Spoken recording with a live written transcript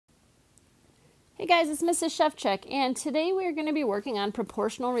Hey guys, it's Mrs. Chef Check, and today we're going to be working on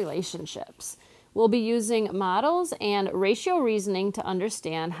proportional relationships. We'll be using models and ratio reasoning to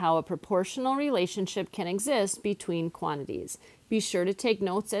understand how a proportional relationship can exist between quantities. Be sure to take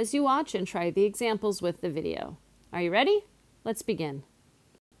notes as you watch and try the examples with the video. Are you ready? Let's begin.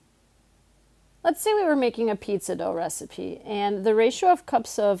 Let's say we were making a pizza dough recipe, and the ratio of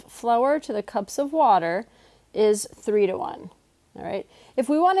cups of flour to the cups of water is 3:1. All right. If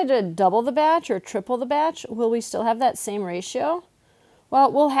we wanted to double the batch or triple the batch, will we still have that same ratio? Well,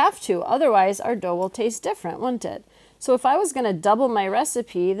 we'll have to, otherwise our dough will taste different, wouldn't it? So if I was going to double my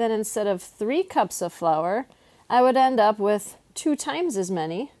recipe, then instead of 3 cups of flour, I would end up with 2 times as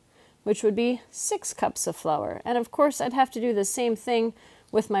many, which would be 6 cups of flour. And of course, I'd have to do the same thing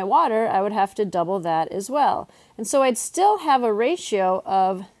with my water. I would have to double that as well. And so I'd still have a ratio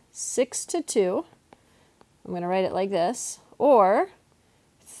of 6:2. I'm going to write it like this. Or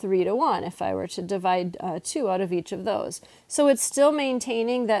 3:1 if I were to divide 2 out of each of those. So it's still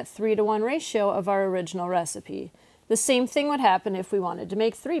maintaining that 3:1 ratio of our original recipe. The same thing would happen if we wanted to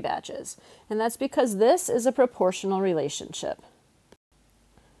make 3 batches. And that's because this is a proportional relationship.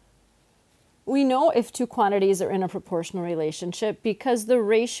 We know if 2 quantities are in a proportional relationship because the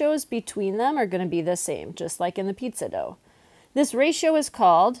ratios between them are going to be the same, just like in the pizza dough. This ratio is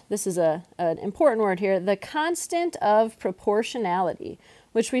called, this is an important word here, the constant of proportionality,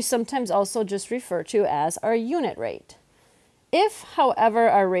 which we sometimes also just refer to as our unit rate. If, however,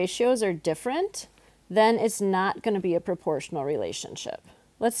 our ratios are different, then it's not going to be a proportional relationship.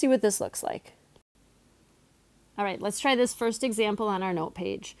 Let's see what this looks like. All right, let's try this first example on our note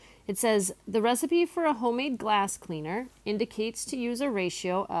page. It says, the recipe for a homemade glass cleaner indicates to use a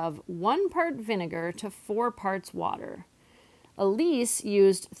ratio of 1 part vinegar to 4 parts water. Elise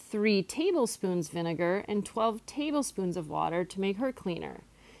used 3 tablespoons vinegar and 12 tablespoons of water to make her cleaner.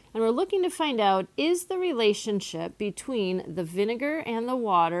 And we're looking to find out, is the relationship between the vinegar and the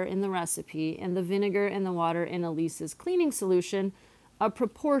water in the recipe and the vinegar and the water in Elise's cleaning solution a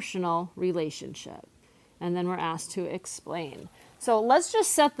proportional relationship? And then we're asked to explain. So let's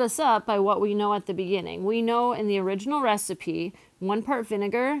just set this up by what we know at the beginning. We know in the original recipe, 1 part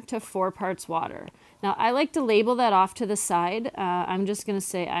vinegar to 4 parts water. Now, I like to label that off to the side. I'm just going to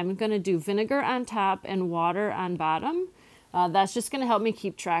say I'm going to do vinegar on top and water on bottom. That's just going to help me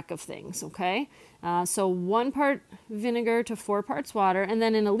keep track of things, okay? So 1 part vinegar to 4 parts water. And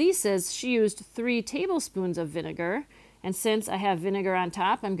then in Elise's, she used 3 tablespoons of vinegar. And since I have vinegar on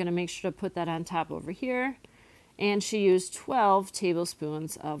top, I'm going to make sure to put that on top over here. And she used 12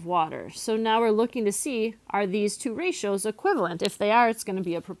 tablespoons of water. So now we're looking to see, are these 2 ratios equivalent? If they are, it's going to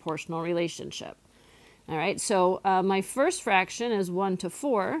be a proportional relationship. All right, so my first fraction is 1 to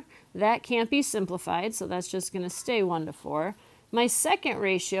 4. That can't be simplified, so that's just going to stay 1 to 4. My second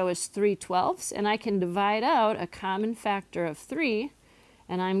ratio is 3/12, and I can divide out a common factor of 3,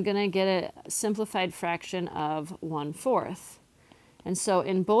 and I'm going to get a simplified fraction of 1/4. And so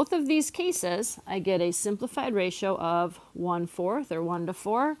in both of these cases, I get a simplified ratio of 1/4 or 1 to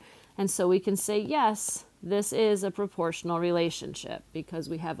 4. And so we can say, yes, this is a proportional relationship because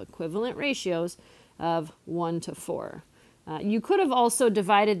we have equivalent ratios of 1 to 4. You could have also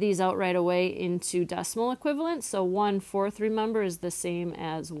divided these out right away into decimal equivalents. So 1/4, remember, is the same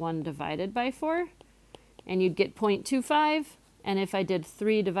as 1 divided by 4. And you'd get 0.25. And if I did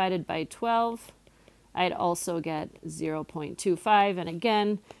 3 divided by 12, I'd also get 0.25. And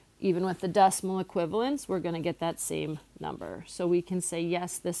again, even with the decimal equivalents, we're going to get that same number. So we can say,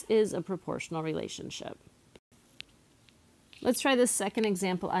 yes, this is a proportional relationship. Let's try this second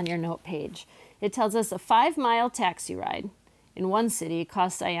example on your note page. It tells us a 5-mile taxi ride in one city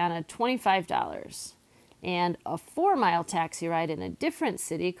costs Ayanna $25, and a 4-mile taxi ride in a different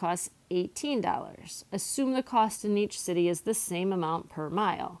city costs $18. Assume the cost in each city is the same amount per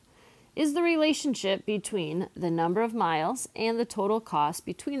mile. Is the relationship between the number of miles and the total cost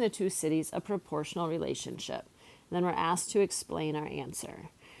between the 2 cities a proportional relationship? And then we're asked to explain our answer.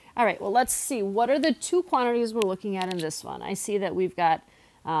 All right, well, let's see. What are the 2 quantities we're looking at in this one? I see that we've got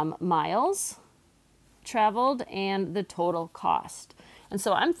miles traveled and the total cost. And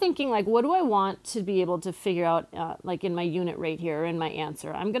so I'm thinking, like, what do I want to be able to figure out, like in my unit rate here in my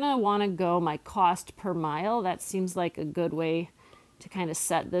answer? I'm going to want to go my cost per mile. That seems like a good way to kind of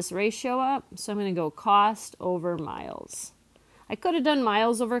set this ratio up. So I'm going to go cost over miles. I could have done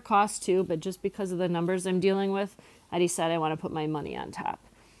miles over cost too, but just because of the numbers I'm dealing with, I decided I want to put my money on top.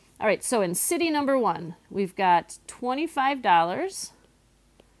 All right, so in city number 1, we've got $25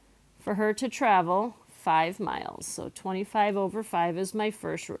 for her to travel 5 miles. So 25 over 5 is my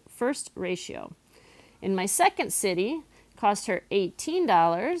first ratio. In my second city, cost her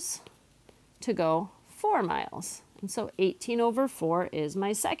 $18 to go 4 miles. And so 18/4 is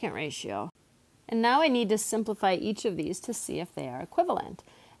my second ratio. And now I need to simplify each of these to see if they are equivalent.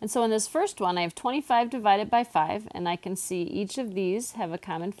 And so in this first one, I have 25 divided by 5, and I can see each of these have a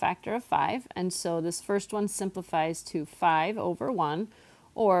common factor of 5. And so this first one simplifies to 5/1,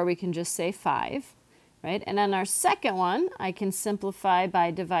 or we can just say 5, right? And on our second one, I can simplify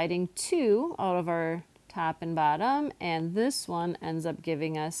by dividing 2 out of our top and bottom, and this one ends up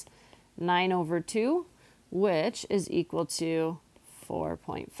giving us 9/2, which is equal to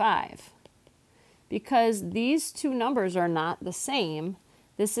 4.5. Because these two numbers are not the same,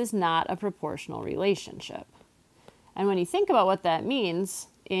 this is not a proportional relationship. And when you think about what that means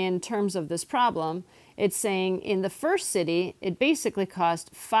in terms of this problem, it's saying in the first city, it basically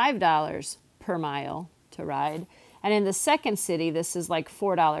cost $5 per mile to ride. And in the second city, this is like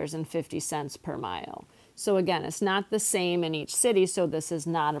 $4.50 per mile. So again, it's not the same in each city, so this is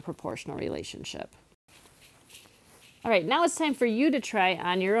not a proportional relationship. All right, now it's time for you to try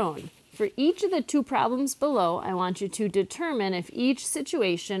on your own. For each of the two problems below, I want you to determine if each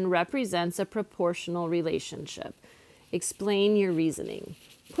situation represents a proportional relationship. Explain your reasoning.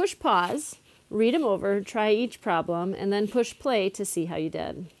 Push pause, read them over, try each problem, and then push play to see how you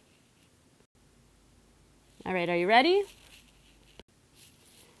did. All right, are you ready?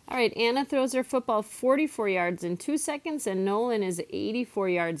 All right, Anna throws her football 44 yards in 2 seconds, and Nolan is 84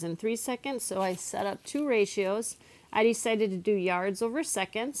 yards in 3 seconds, so I set up two ratios. I decided to do yards over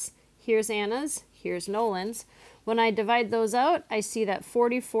seconds. Here's Anna's, here's Nolan's. When I divide those out, I see that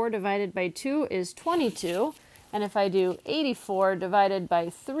 44 divided by 2 is 22. And if I do 84 divided by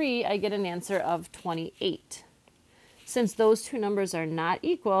 3, I get an answer of 28. Since those two numbers are not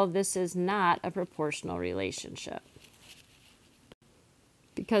equal, this is not a proportional relationship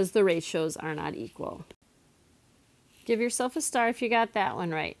because the ratios are not equal. Give yourself a star if you got that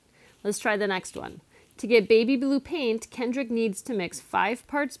one right. Let's try the next one. To get baby blue paint, Kendrick needs to mix 5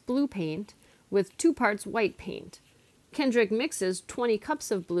 parts blue paint with 2 parts white paint. Kendrick mixes 20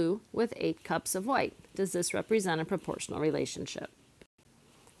 cups of blue with 8 cups of white. Does this represent a proportional relationship?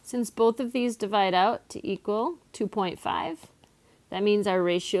 Since both of these divide out to equal 2.5, that means our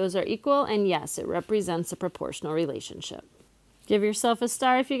ratios are equal, and yes, it represents a proportional relationship. Give yourself a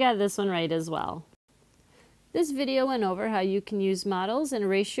star if you got this one right as well. This video went over how you can use models and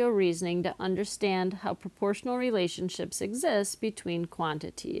ratio reasoning to understand how proportional relationships exist between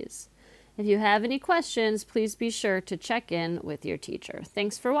quantities. If you have any questions, please be sure to check in with your teacher.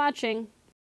 Thanks for watching.